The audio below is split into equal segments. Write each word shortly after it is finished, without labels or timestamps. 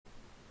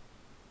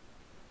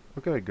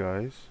Okay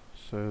guys,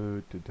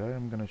 so today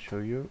I'm gonna show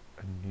you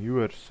a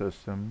newer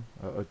system,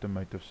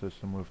 automative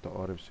system with the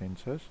RF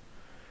sensors.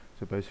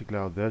 So basically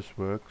how this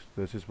works,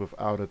 this is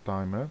without a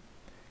timer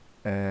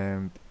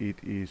and it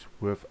is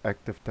with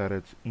active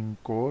turrets in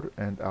core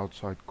and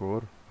outside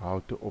core,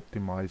 how to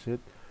optimize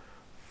it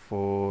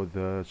for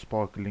the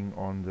sparkling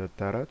on the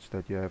turrets,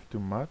 that you have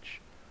too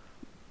much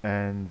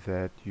and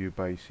that you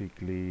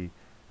basically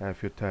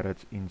have your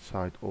turrets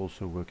inside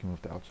also working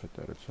with the outside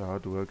turrets. So how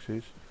it works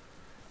is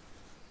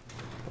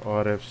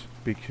RFs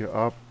picks you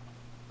up.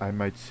 I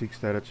made 6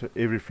 turrets so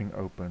everything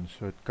opens,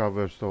 so it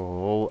covers the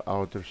whole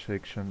outer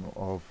section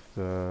of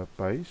the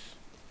base,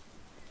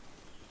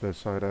 this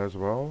side as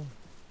well,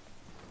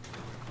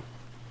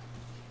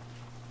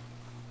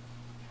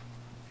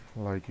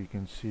 like you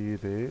can see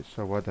there.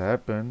 So what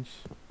happens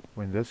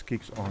when this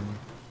kicks on,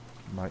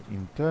 my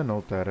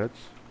internal turrets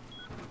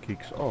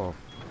kicks off.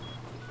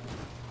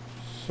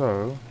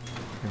 So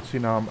you can see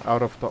now I'm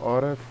out of the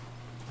RF,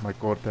 my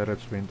core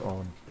turrets went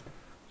on.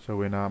 So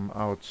when I'm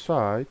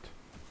outside,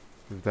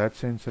 if that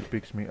sensor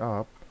picks me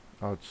up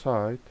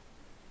outside,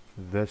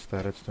 this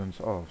turret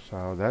turns off. So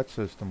how that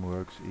system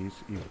works is,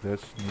 if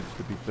this needs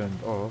to be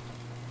turned off,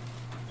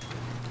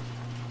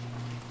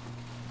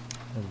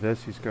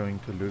 this is going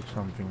to look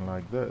something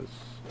like this.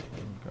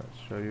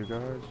 Show you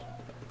guys.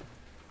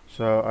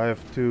 So I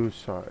have two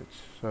sides.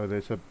 So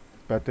there's a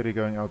battery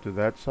going out to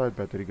that side,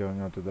 battery going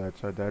out to that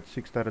side. That's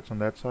 6 turrets on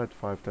that side,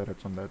 5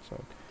 turrets on that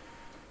side.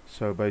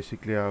 So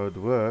basically how it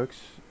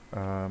works,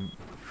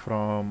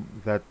 from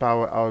that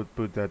power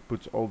output that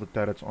puts all the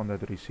turrets on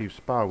that receives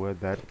power,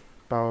 that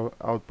power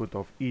output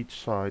of each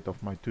side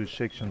of my two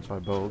sections I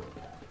built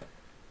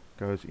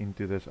goes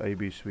into this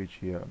AB switch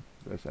here,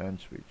 this AND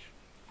switch.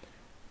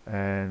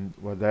 And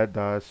what that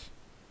does,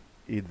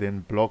 it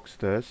then blocks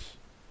this,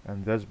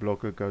 and this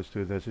blocker goes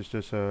to this. It's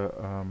just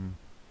a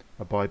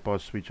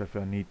bypass switch if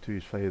I need to,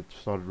 say it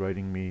started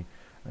raiding me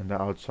and the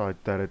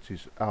outside turrets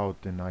is out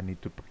and I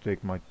need to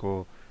protect my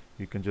core.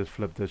 You can just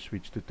flip the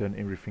switch to turn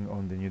everything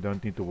on, then you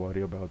don't need to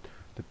worry about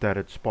the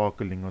turret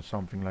sparkling or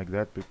something like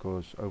that,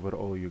 because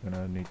overall you're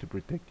gonna need to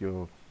protect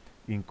your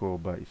in-core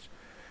base.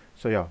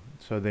 So yeah,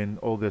 so then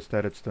all this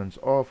turrets turns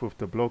off with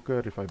the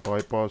blocker. If I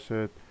bypass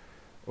it,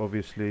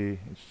 obviously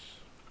it's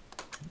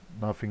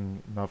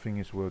nothing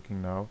is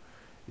working now.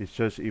 It's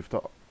just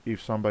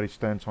if somebody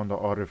stands on the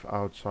RF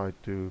outside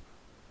to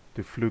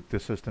fluke the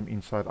system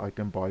inside, I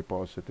can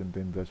bypass it, and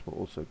then this will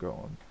also go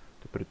on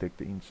to protect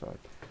the inside.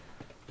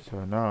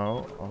 So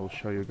now I'll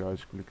show you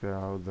guys quickly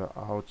how the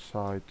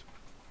outside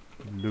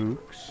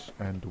looks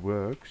and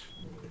works.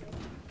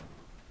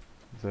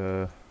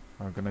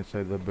 I'm gonna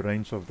say the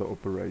brains of the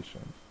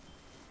operation.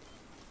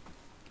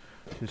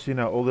 You see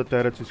now all the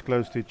turrets is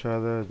close to each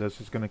other.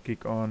 This is gonna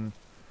kick on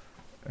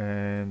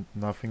and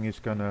nothing is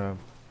gonna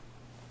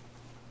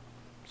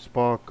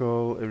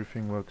sparkle.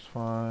 Everything works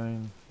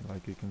fine,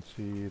 like you can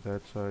see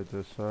that side,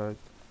 this side,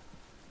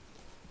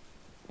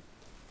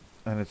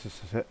 and it's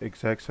the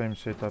exact same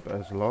setup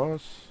as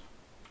last.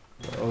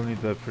 The only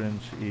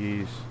difference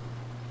is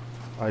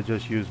I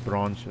just use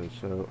branches,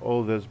 so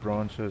all these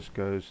branches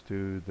goes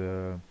to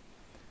the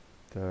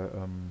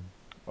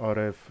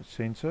RF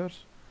sensors,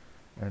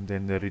 and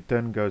then the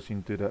return goes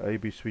into the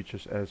AB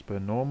switches as per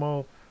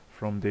normal.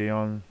 From there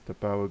on, the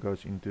power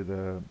goes into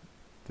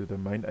the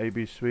main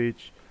AB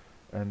switch,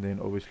 and then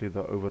obviously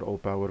the overall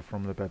power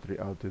from the battery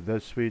out to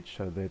this switch,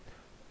 so that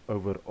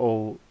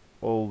overall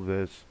all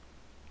this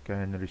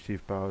can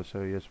receive power.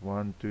 So yes,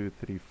 1 2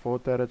 3 4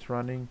 turrets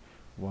running,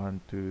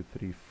 1 2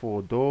 3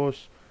 4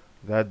 doors.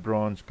 That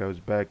branch goes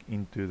back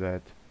into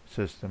that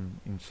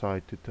system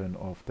inside to turn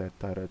off that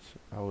turrets,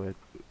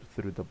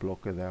 through the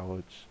blocker, how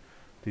it's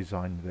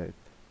designed that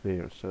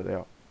there. So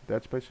yeah,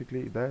 that's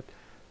basically that.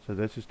 So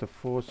this is the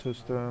 4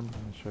 system.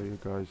 I'll show you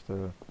guys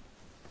the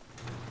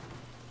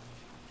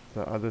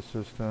other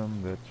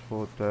system. That's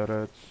 4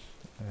 turrets,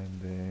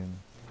 and then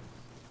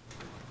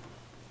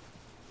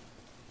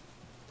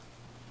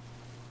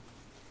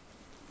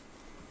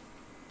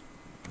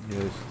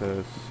yes,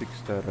 the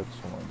 6 turrets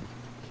one.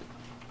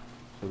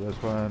 So this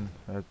one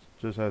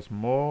just has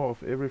more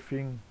of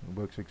everything. It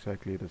works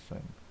exactly the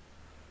same.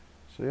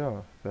 So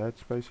yeah,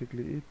 that's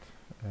basically it,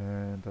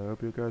 and I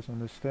hope you guys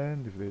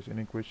understand. If there's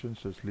any questions,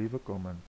 just leave a comment.